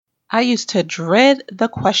I used to dread the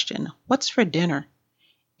question, "What's for dinner?"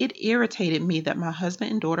 It irritated me that my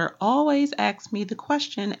husband and daughter always asked me the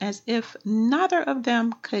question as if neither of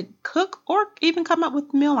them could cook or even come up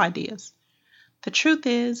with meal ideas. The truth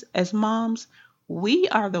is, as moms, we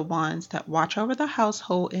are the ones that watch over the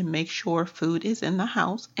household and make sure food is in the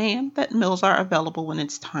house and that meals are available when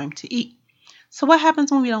it's time to eat. So what happens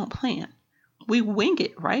when we don't plan? We wing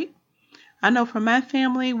it, right? I know for my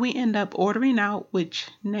family, we end up ordering out, which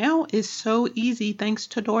now is so easy thanks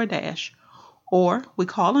to DoorDash. Or we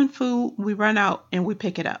call in food, we run out, and we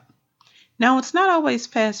pick it up. Now, it's not always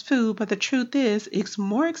fast food, but the truth is, it's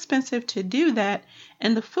more expensive to do that,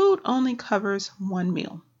 and the food only covers one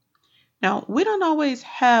meal. Now, we don't always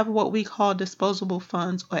have what we call disposable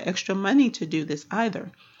funds or extra money to do this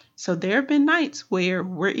either. So there have been nights where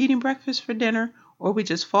we're eating breakfast for dinner, or we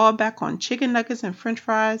just fall back on chicken nuggets and french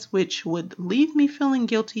fries, which would leave me feeling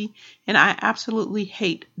guilty, and I absolutely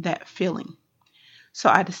hate that feeling. So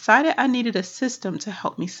I decided I needed a system to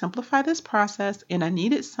help me simplify this process, and I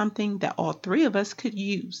needed something that all three of us could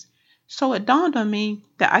use. So it dawned on me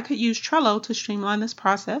that I could use Trello to streamline this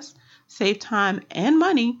process, save time and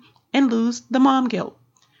money, and lose the mom guilt.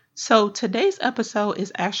 So today's episode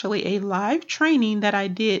is actually a live training that I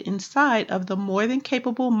did inside of the More Than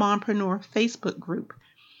Capable Mompreneur Facebook group.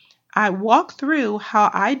 I walk through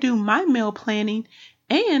how I do my meal planning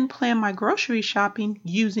and plan my grocery shopping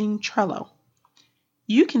using Trello.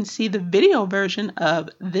 You can see the video version of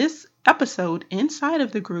this episode inside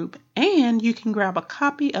of the group, and you can grab a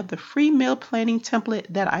copy of the free meal planning template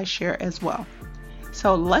that I share as well.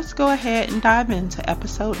 So let's go ahead and dive into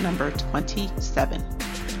episode number 27.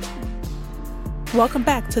 Welcome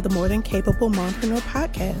back to the More Than Capable Mompreneur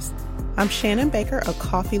podcast. I'm Shannon Baker, a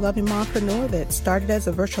coffee-loving mompreneur that started as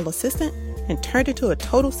a virtual assistant and turned into a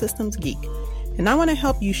total systems geek. And I want to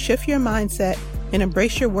help you shift your mindset and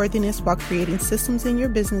embrace your worthiness while creating systems in your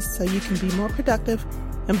business so you can be more productive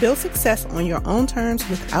and build success on your own terms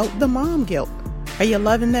without the mom guilt. Are you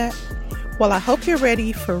loving that? Well, I hope you're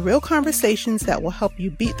ready for real conversations that will help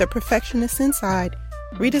you beat the perfectionist inside,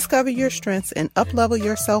 rediscover your strengths, and uplevel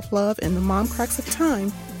your self-love in the mom cracks of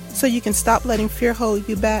time so you can stop letting fear hold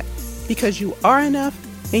you back because you are enough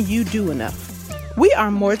and you do enough. We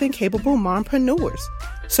are more than capable mompreneurs.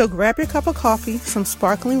 So grab your cup of coffee, some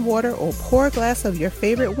sparkling water, or pour a glass of your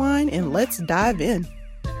favorite wine and let's dive in.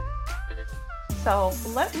 So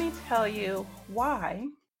let me tell you why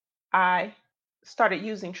I started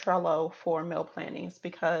using Trello for meal plannings,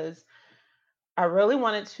 because I really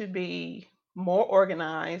wanted to be more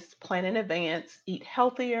organized, plan in advance, eat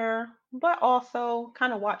healthier, but also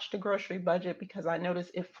kind of watch the grocery budget because I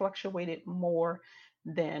noticed it fluctuated more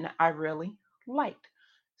than I really liked.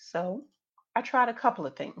 So I tried a couple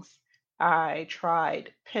of things. I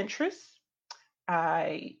tried Pinterest.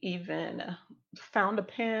 I even found a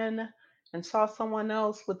pen and saw someone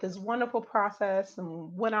else with this wonderful process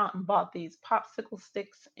and went out and bought these popsicle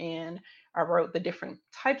sticks, and I wrote the different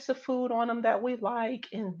types of food on them that we like.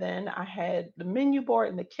 And then I had the menu board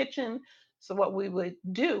in the kitchen. So what we would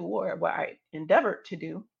do, or what I endeavored to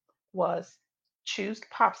do, was choose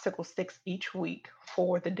popsicle sticks each week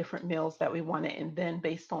for the different meals that we wanted. And then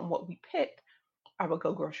based on what we picked, I would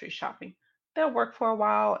go grocery shopping. That worked for a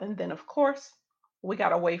while. And then, of course, we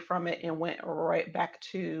got away from it and went right back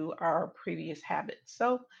to our previous habits.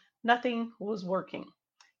 So nothing was working.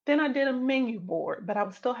 Then I did a menu board, but I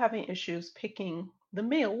was still having issues picking the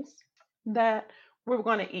meals that we were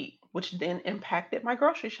going to eat, which then impacted my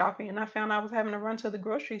grocery shopping. And I found I was having to run to the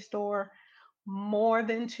grocery store more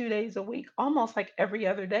than 2 days a week, almost like every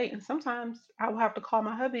other day. And sometimes I would have to call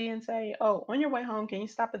my hubby and say, "Oh, on your way home, can you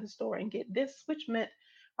stop at the store and get this?" Which meant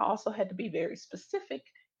I also had to be very specific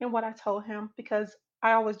in what I told him because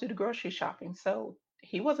I always do the grocery shopping. So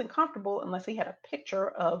he wasn't comfortable unless he had a picture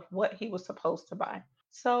of what he was supposed to buy.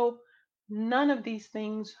 So none of these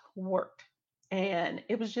things worked. And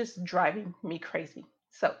it was just driving me crazy.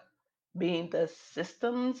 So, being the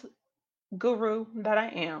systems guru that I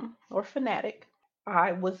am, or fanatic,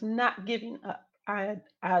 I was not giving up. I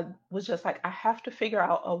was just like, I have to figure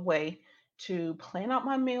out a way to plan out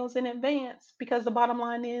my meals in advance because the bottom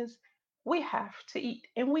line is we have to eat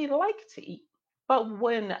and we like to eat. But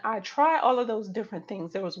when I tried all of those different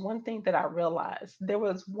things, there was one thing that I realized. There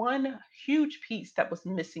was one huge piece that was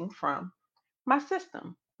missing from my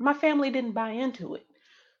system. My family didn't buy into it.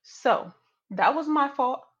 So that was my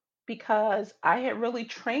fault because I had really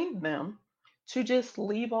trained them to just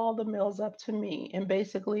leave all the meals up to me and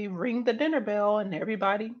basically ring the dinner bell and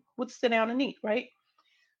everybody would sit down and eat, right?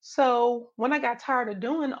 So when I got tired of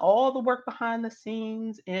doing all the work behind the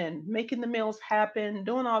scenes and making the meals happen,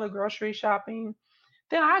 doing all the grocery shopping,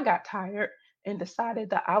 Then I got tired and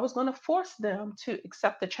decided that I was going to force them to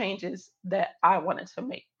accept the changes that I wanted to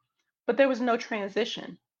make. But there was no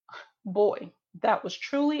transition. Boy, that was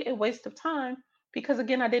truly a waste of time because,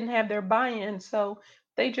 again, I didn't have their buy in. So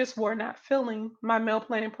they just were not feeling my meal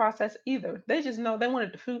planning process either. They just know they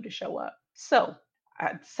wanted the food to show up. So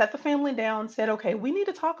I set the family down, said, okay, we need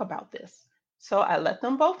to talk about this. So I let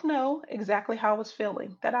them both know exactly how I was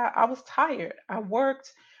feeling, that I was tired. I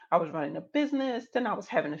worked, I was running a business, then I was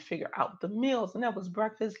having to figure out the meals, and that was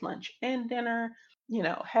breakfast, lunch, and dinner.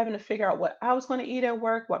 Having to figure out what I was going to eat at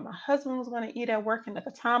work, what my husband was going to eat at work. And at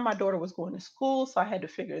the time, my daughter was going to school. So I had to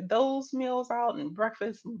figure those meals out and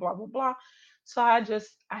breakfast and blah, blah, blah. So I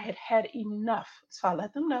had had enough. So I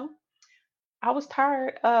let them know I was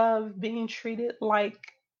tired of being treated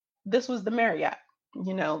like this was the Marriott,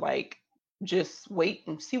 like just wait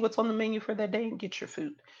and see what's on the menu for that day and get your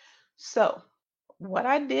food. So what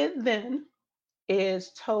I did then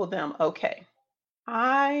is told them, okay,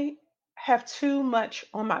 I have too much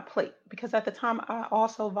on my plate because at the time I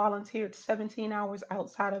also volunteered 17 hours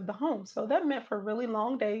outside of the home. So that meant for really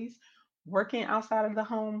long days, working outside of the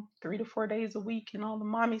home 3 to 4 days a week and all the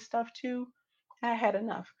mommy stuff too. I had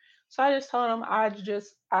enough. So I just told them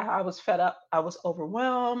I was fed up. I was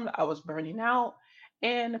overwhelmed. I was burning out.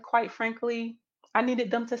 And quite frankly, I needed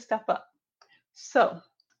them to step up. So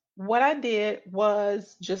what I did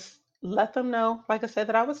was just let them know, like I said,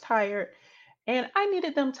 that I was tired and I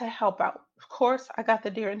needed them to help out. Of course, I got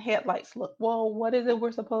the deer in headlights look. Well, what is it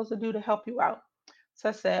we're supposed to do to help you out? So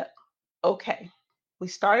I said, okay. We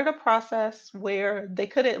started a process where they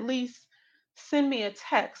could at least send me a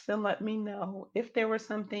text and let me know if there were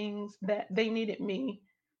some things that they needed me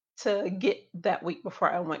to get that week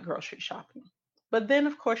before I went grocery shopping. But then,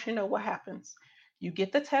 of course, you know what happens. You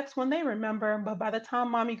get the text when they remember, but by the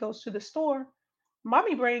time mommy goes to the store,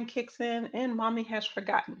 mommy brain kicks in and mommy has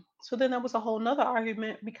forgotten. So then there was a whole nother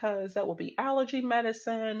argument because that would be allergy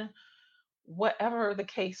medicine, whatever the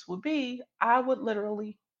case would be, I would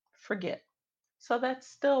literally forget. So that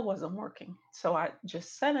still wasn't working. So I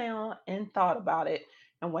just sat down and thought about it.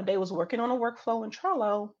 And one day was working on a workflow in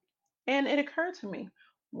Trello, and it occurred to me,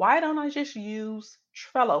 why don't I just use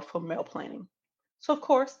Trello for meal planning? So, of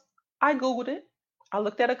course, I Googled it. I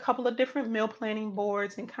looked at a couple of different meal planning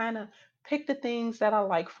boards and kind of picked the things that I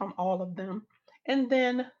like from all of them. And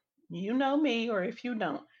then, you know me, or if you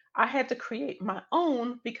don't, I had to create my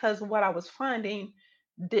own because what I was finding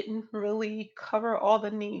didn't really cover all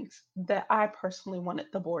the needs that I personally wanted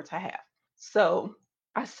the board to have. So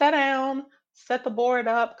I sat down, set the board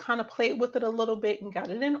up, kind of played with it a little bit and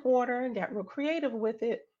got it in order and got real creative with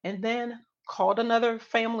it, and then called another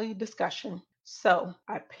family discussion. So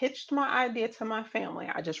I pitched my idea to my family.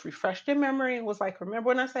 I just refreshed their memory and was like, remember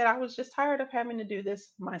when I said I was just tired of having to do this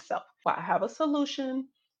myself? Well, I have a solution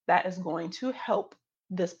that is going to help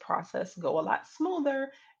this process go a lot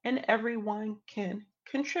smoother and everyone can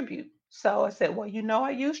contribute. So I said, well, I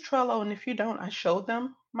use Trello. And if you don't, I showed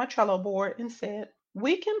them my Trello board and said,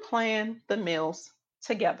 we can plan the meals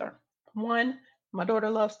together. One, my daughter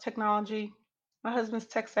loves technology. My husband's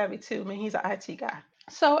tech savvy too. I mean, he's an IT guy.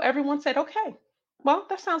 So everyone said, okay, well,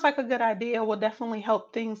 that sounds like a good idea. Will definitely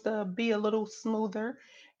help things to be a little smoother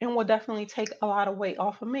and will definitely take a lot of weight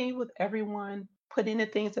off of me with everyone putting the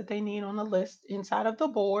things that they need on the list inside of the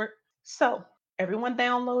board. So everyone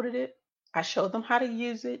downloaded it. I showed them how to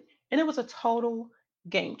use it, and it was a total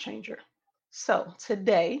game changer. So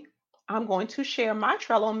today, I'm going to share my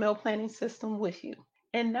Trello meal planning system with you.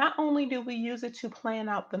 And not only do we use it to plan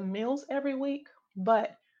out the meals every week,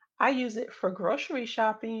 but I use it for grocery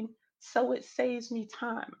shopping, so it saves me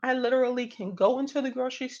time. I literally can go into the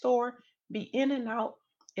grocery store, be in and out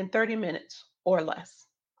in 30 minutes or less.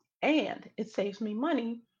 And it saves me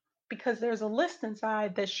money because there's a list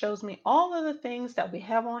inside that shows me all of the things that we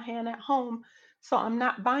have on hand at home. So I'm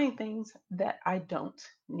not buying things that I don't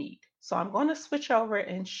need. So I'm going to switch over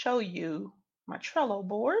and show you my Trello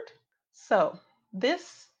board. So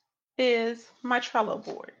this is my Trello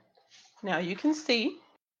board. Now you can see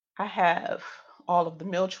I have all of the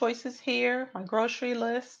meal choices here, my grocery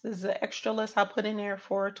list. This is an extra list I put in there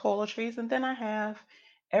for toiletries. And then I have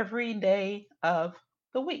every day of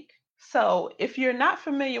the week. So if you're not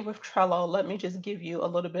familiar with Trello, let me just give you a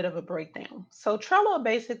little bit of a breakdown. So Trello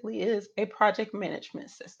basically is a project management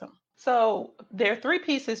system. So there are three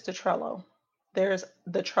pieces to Trello. There's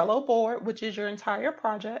the Trello board, which is your entire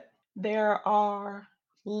project. There are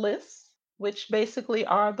lists, which basically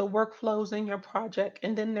are the workflows in your project.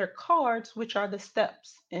 And then there are cards, which are the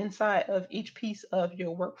steps inside of each piece of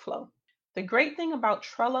your workflow. The great thing about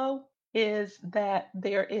Trello is that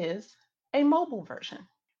there is a mobile version.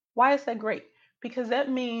 Why is that great? because that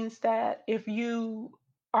means that if you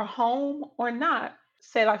are home or not,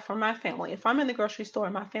 say like for my family, if I'm in the grocery store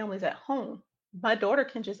and my family's at home, my daughter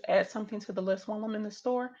can just add something to the list while I'm in the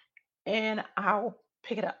store and I'll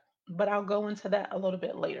pick it up. But I'll go into that a little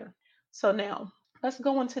bit later. So now let's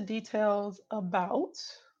go into details about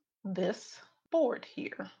this board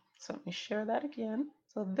here. So let me share that again.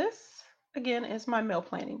 So this again is my meal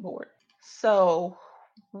planning board. So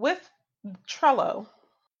with Trello,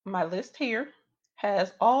 my list here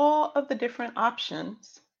has all of the different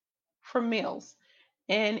options for meals,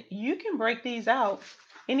 and you can break these out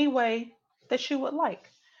any way that you would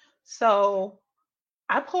like. So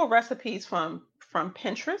I pull recipes from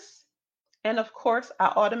Pinterest, and of course, I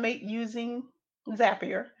automate using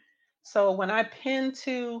Zapier. So when I pin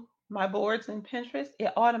to my boards in Pinterest,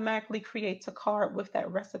 it automatically creates a card with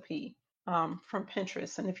that recipe from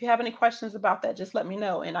Pinterest. And if you have any questions about that, just let me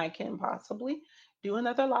know, and I can possibly do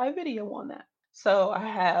another live video on that. So I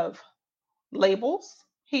have labels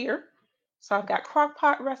here. So I've got crock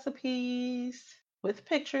pot recipes with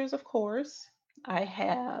pictures, of course. I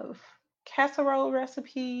have casserole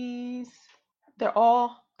recipes. They're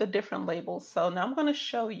all the different labels. So now I'm going to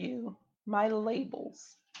show you my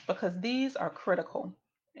labels because these are critical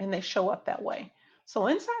and they show up that way. So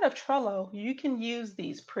inside of Trello, you can use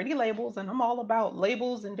these pretty labels, and I'm all about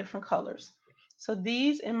labels in different colors. So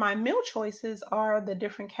these in my meal choices are the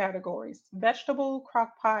different categories: vegetable,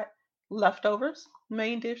 crock pot, leftovers,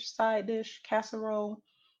 main dish, side dish, casserole,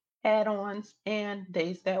 add-ons, and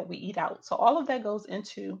days that we eat out. So all of that goes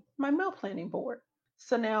into my meal planning board.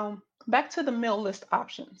 So now back to the meal list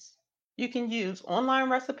options. You can use online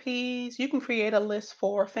recipes. You can create a list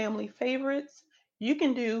for family favorites. You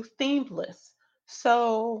can do themed lists.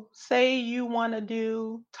 So say you want to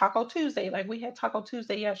do Taco Tuesday, like we had Taco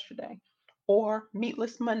Tuesday yesterday, or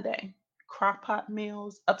Meatless Monday, crock pot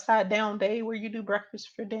meals, upside down day where you do breakfast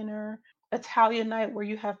for dinner, Italian night where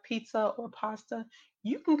you have pizza or pasta.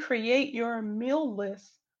 You can create your meal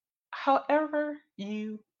list however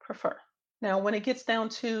you prefer. Now, when it gets down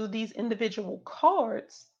to these individual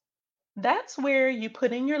cards, that's where you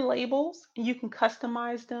put in your labels. You can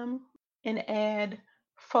customize them and add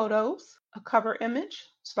photos, a cover image.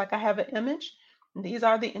 So, like I have an image. These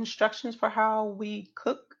are the instructions for how we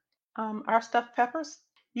cook our stuffed peppers.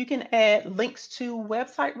 You can add links to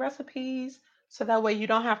website recipes so that way you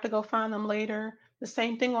don't have to go find them later. The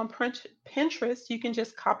same thing on Pinterest. You can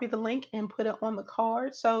just copy the link and put it on the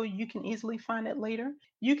card so you can easily find it later.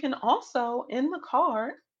 You can also, in the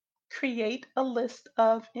card, create a list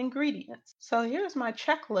of ingredients. So here's my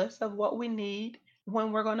checklist of what we need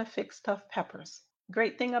when we're going to fix stuffed peppers.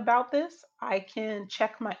 Great thing about this, I can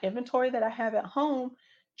check my inventory that I have at home,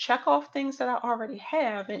 check off things that I already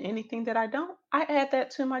have, and anything that I don't, I add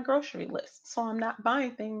that to my grocery list. So I'm not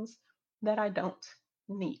buying things that I don't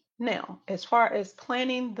need. Now, as far as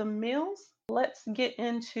planning the meals, let's get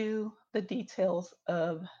into the details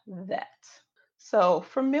of that. So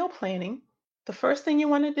for meal planning, the first thing you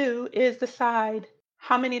want to do is decide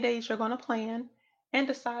how many days you're going to plan and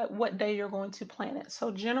decide what day you're going to plan it.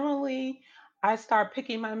 So generally, I start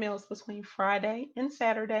picking my meals between Friday and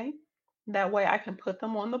Saturday. That way I can put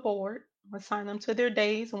them on the board, assign them to their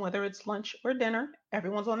days, and whether it's lunch or dinner,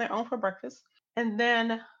 everyone's on their own for breakfast. And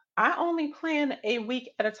then I only plan a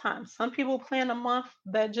week at a time. Some people plan a month,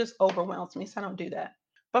 that just overwhelms me, so I don't do that.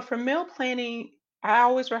 But for meal planning, I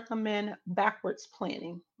always recommend backwards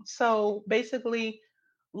planning. So basically,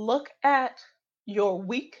 look at your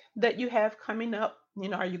week that you have coming up.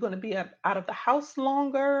 Are you going to be out of the house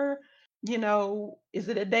longer? Is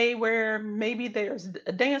it a day where maybe there's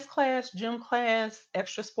a dance class, gym class,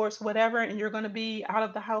 extra sports, whatever, and you're going to be out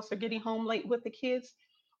of the house or getting home late with the kids?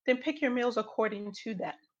 Then pick your meals according to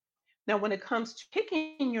that. Now, when it comes to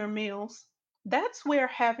picking your meals, that's where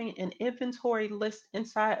having an inventory list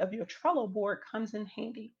inside of your Trello board comes in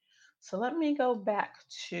handy. So let me go back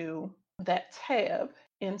to that tab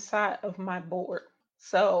inside of my board.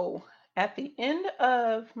 So at the end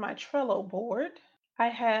of my Trello board, I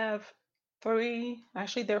have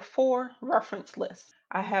actually there are four reference lists.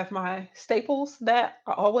 I have my staples that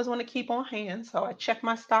I always want to keep on hand. So I check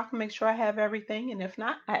my stock, make sure I have everything. And if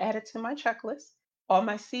not, I add it to my checklist. All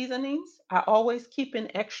my seasonings, I always keep an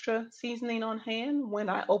extra seasoning on hand. When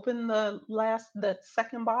I open the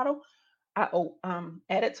second bottle, add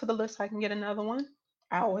it to the list so I can get another one.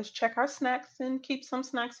 I always check our snacks and keep some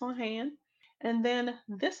snacks on hand. And then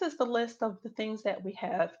this is the list of the things that we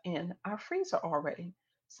have in our freezer already.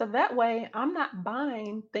 So that way I'm not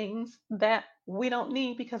buying things that we don't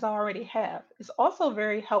need because I already have. It's also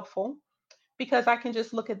very helpful because I can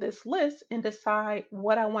just look at this list and decide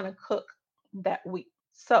what I want to cook that week.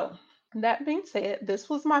 So That being said, this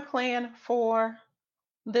was my plan for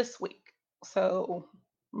this week. So,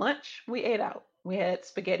 lunch, we ate out. We had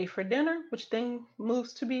spaghetti for dinner, which then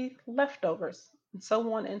moves to be leftovers, and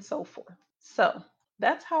so on and so forth. So,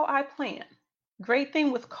 that's how I plan. Great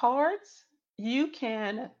thing with cards, you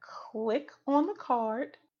can click on the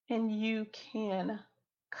card and you can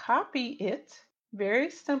copy it very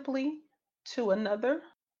simply to another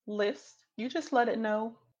list. You just let it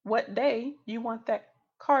know what day you want that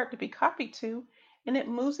card to be copied to, and it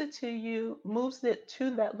moves it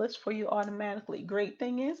to that list for you automatically. Great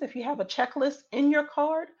thing is if you have a checklist in your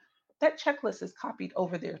card, that checklist is copied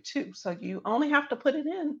over there too. So you only have to put it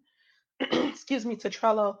in excuse me, to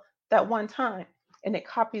Trello that one time and it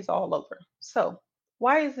copies all over. So,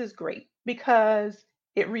 why is this great? Because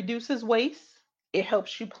it reduces waste, it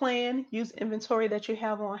helps you plan, use inventory that you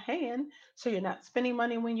have on hand so you're not spending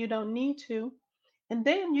money when you don't need to. And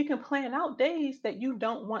then you can plan out days that you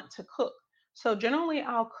don't want to cook. So, generally,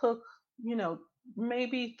 I'll cook, you know,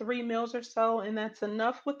 maybe 3 meals or so, and that's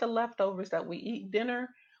enough with the leftovers that we eat dinner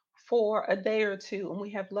for a day or two, and we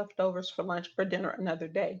have leftovers for lunch or dinner another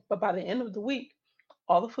day. But by the end of the week,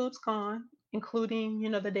 all the food's gone, including,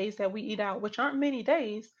 the days that we eat out, which aren't many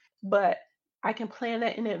days, but I can plan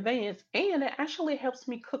that in advance. And it actually helps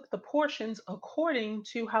me cook the portions according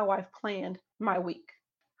to how I've planned my week.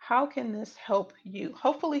 How can this help you?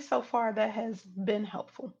 Hopefully, so far, that has been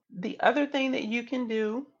helpful. The other thing that you can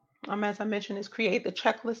do, as I mentioned, is create the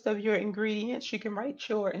checklist of your ingredients. You can write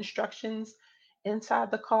your instructions inside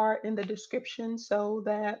the card in the description so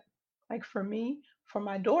that, like for me, for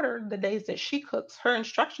my daughter, the days that she cooks, her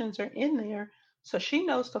instructions are in there. So she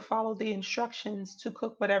knows to follow the instructions to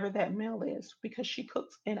cook whatever that meal is because she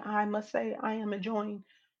cooks. And I must say, I am enjoying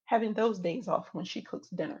having those days off when she cooks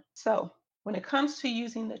dinner. So when it comes to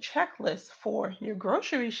using the checklist for your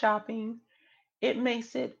grocery shopping, it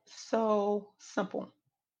makes it so simple.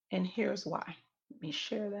 And here's why. Let me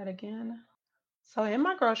share that again. So in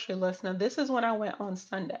my grocery list, now this is when I went on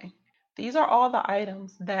Sunday. These are all the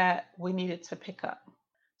items that we needed to pick up.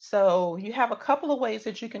 So you have a couple of ways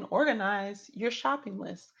that you can organize your shopping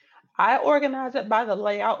list. I organize it by the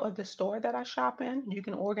layout of the store that I shop in. You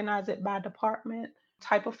can organize it by department,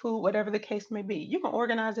 type of food, whatever the case may be. You can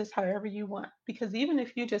organize this however you want because even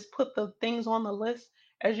if you just put the things on the list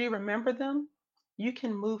as you remember them, you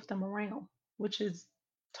can move them around, which is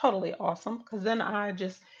totally awesome because then I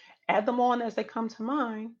just add them on as they come to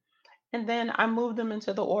mind, and then I move them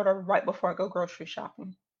into the order right before I go grocery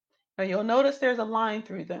shopping. Now you'll notice there's a line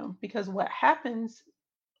through them because what happens,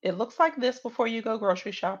 it looks like this before you go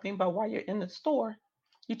grocery shopping, but while you're in the store,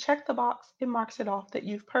 you check the box, it marks it off that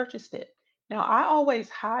you've purchased it. Now I always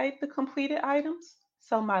hide the completed items,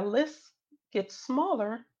 so my list gets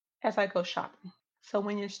smaller as I go shopping. So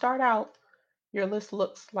when you start out, your list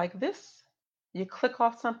looks like this. You click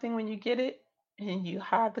off something when you get it and you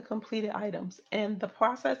hide the completed items. And the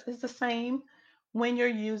process is the same when you're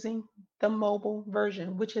using the mobile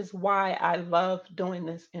version, which is why I love doing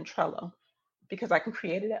this in Trello because I can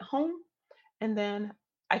create it at home and then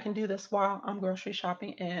I can do this while I'm grocery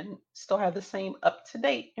shopping and still have the same up to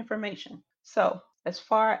date information. So, as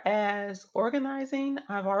far as organizing,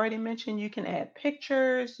 I've already mentioned you can add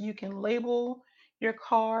pictures, you can label your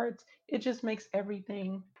cards. It just makes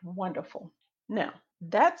everything wonderful. Now,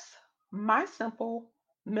 that's my simple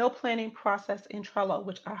meal planning process in Trello,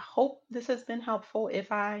 which I hope this has been helpful.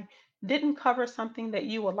 If I didn't cover something that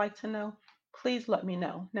you would like to know, please let me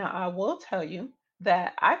know. Now, I will tell you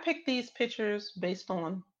that I picked these pictures based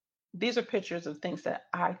on these are pictures of things that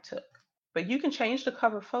I took. But you can change the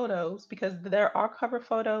cover photos because there are cover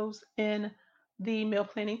photos in the meal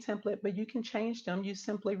planning template, but you can change them. You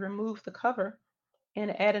simply remove the cover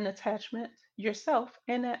and add an attachment yourself,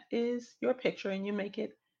 and that is your picture, and you make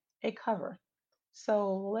it a cover.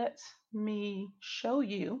 So let me show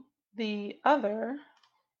you the other.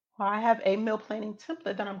 Well, I have a meal planning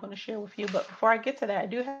template that I'm going to share with you, but before I get to that, I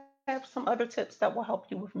do have some other tips that will help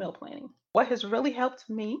you with meal planning. What has really helped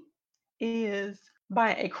me is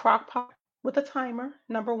buying a crock pot with a timer,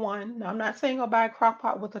 number one. Now, I'm not saying go buy a crock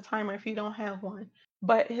pot with a timer if you don't have one,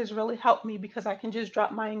 but it has really helped me because I can just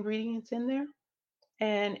drop my ingredients in there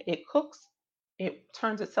and it cooks, it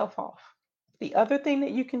turns itself off. The other thing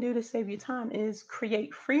that you can do to save you time is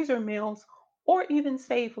create freezer meals or even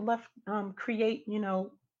create,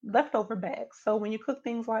 leftover bags. So when you cook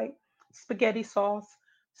things like spaghetti sauce,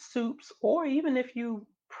 soups, or even if you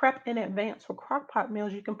prep in advance for crock pot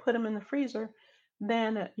meals, you can put them in the freezer.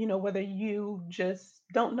 Then, whether you just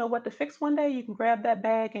don't know what to fix one day, you can grab that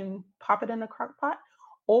bag and pop it in a crock pot.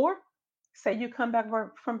 Or say you come back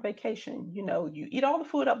from vacation, you eat all the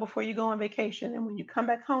food up before you go on vacation. And when you come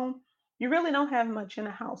back home, you really don't have much in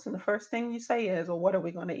the house. And the first thing you say is, well, what are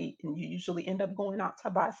we going to eat? And you usually end up going out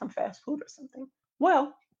to buy some fast food or something.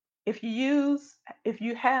 Well, if if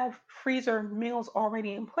you have freezer meals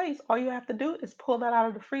already in place, all you have to do is pull that out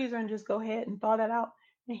of the freezer and just go ahead and thaw that out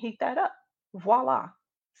and heat that up. Voila.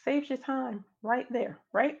 Saves you time right there,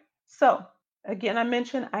 right? So, again, I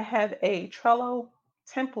mentioned I have a Trello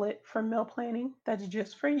template for meal planning that's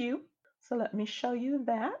just for you. So, let me show you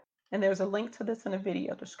that. And there's a link to this in the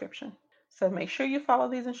video description. So, make sure you follow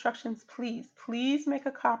these instructions. Please make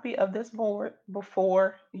a copy of this board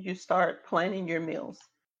before you start planning your meals.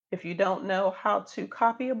 If you don't know how to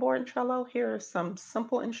copy a board in Trello, here are some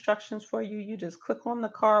simple instructions for you. You just click on the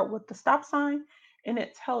card with the stop sign and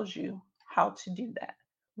it tells you how to do that.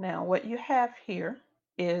 Now, what you have here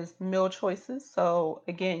is meal choices. So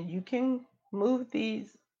again, you can move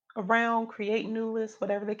these around, create new lists,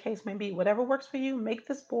 whatever the case may be. Whatever works for you, make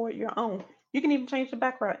this board your own. You can even change the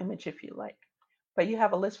background image if you like. But you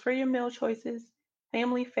have a list for your meal choices,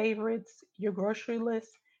 family favorites, your grocery list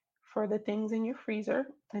for the things in your freezer.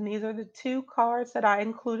 And these are the two cards that I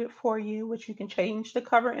included for you, which you can change the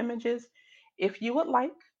cover images if you would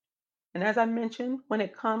like. And as I mentioned, when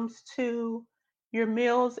it comes to your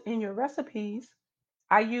meals and your recipes,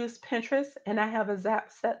 I use Pinterest and I have a Zap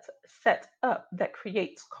set up that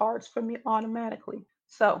creates cards for me automatically.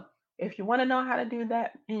 So if you want to know how to do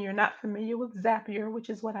that and you're not familiar with Zapier, which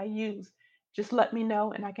is what I use, just let me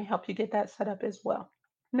know and I can help you get that set up as well.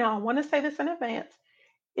 Now, I want to say this in advance.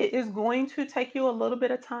 It is going to take you a little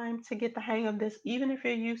bit of time to get the hang of this, even if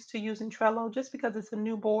you're used to using Trello, just because it's a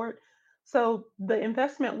new board. So the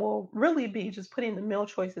investment will really be just putting the meal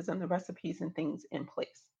choices and the recipes and things in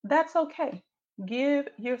place. That's okay. Give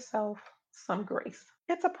yourself some grace.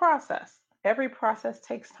 It's a process. Every process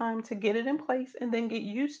takes time to get it in place and then get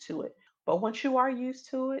used to it. But once you are used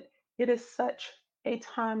to it, it is such a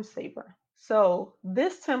time saver. So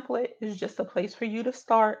this template is just a place for you to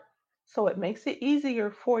start, so it makes it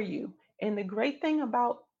easier for you. And the great thing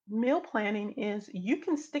about meal planning is you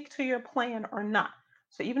can stick to your plan or not.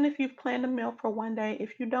 So even if you've planned a meal for one day,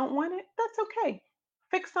 if you don't want it, that's okay.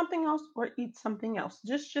 Fix something else or eat something else.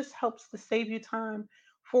 Just helps to save you time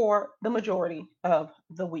for the majority of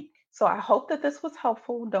the week. So I hope that this was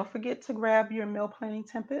helpful. Don't forget to grab your meal planning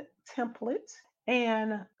template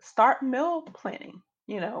and start meal planning.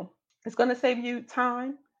 It's going to save you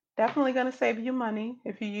time, definitely going to save you money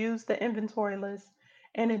if you use the inventory list,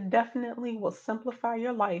 and it definitely will simplify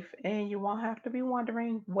your life, and you won't have to be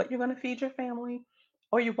wondering what you're going to feed your family,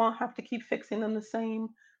 or you won't have to keep fixing them the same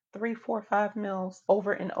 3, 4, 5 meals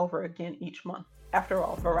over and over again each month. After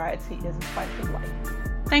all, variety is a spice of life.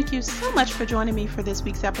 Thank you so much for joining me for this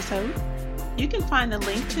week's episode. You can find the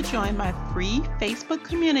link to join my free Facebook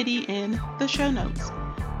community in the show notes.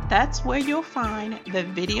 That's where you'll find the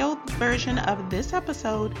video version of this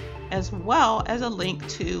episode, as well as a link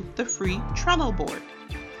to the free Trello board.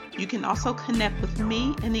 You can also connect with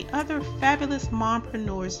me and the other fabulous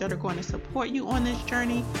mompreneurs that are going to support you on this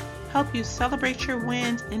journey, help you celebrate your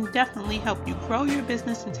wins, and definitely help you grow your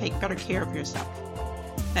business and take better care of yourself.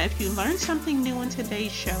 Now, if you learned something new in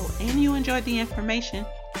today's show and you enjoyed the information,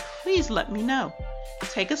 please let me know.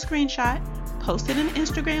 Take a screenshot, post it in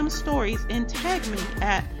Instagram stories, and tag me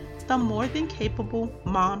at The More Than Capable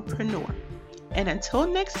Mompreneur. And until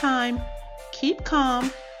next time, keep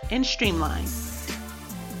calm and streamline.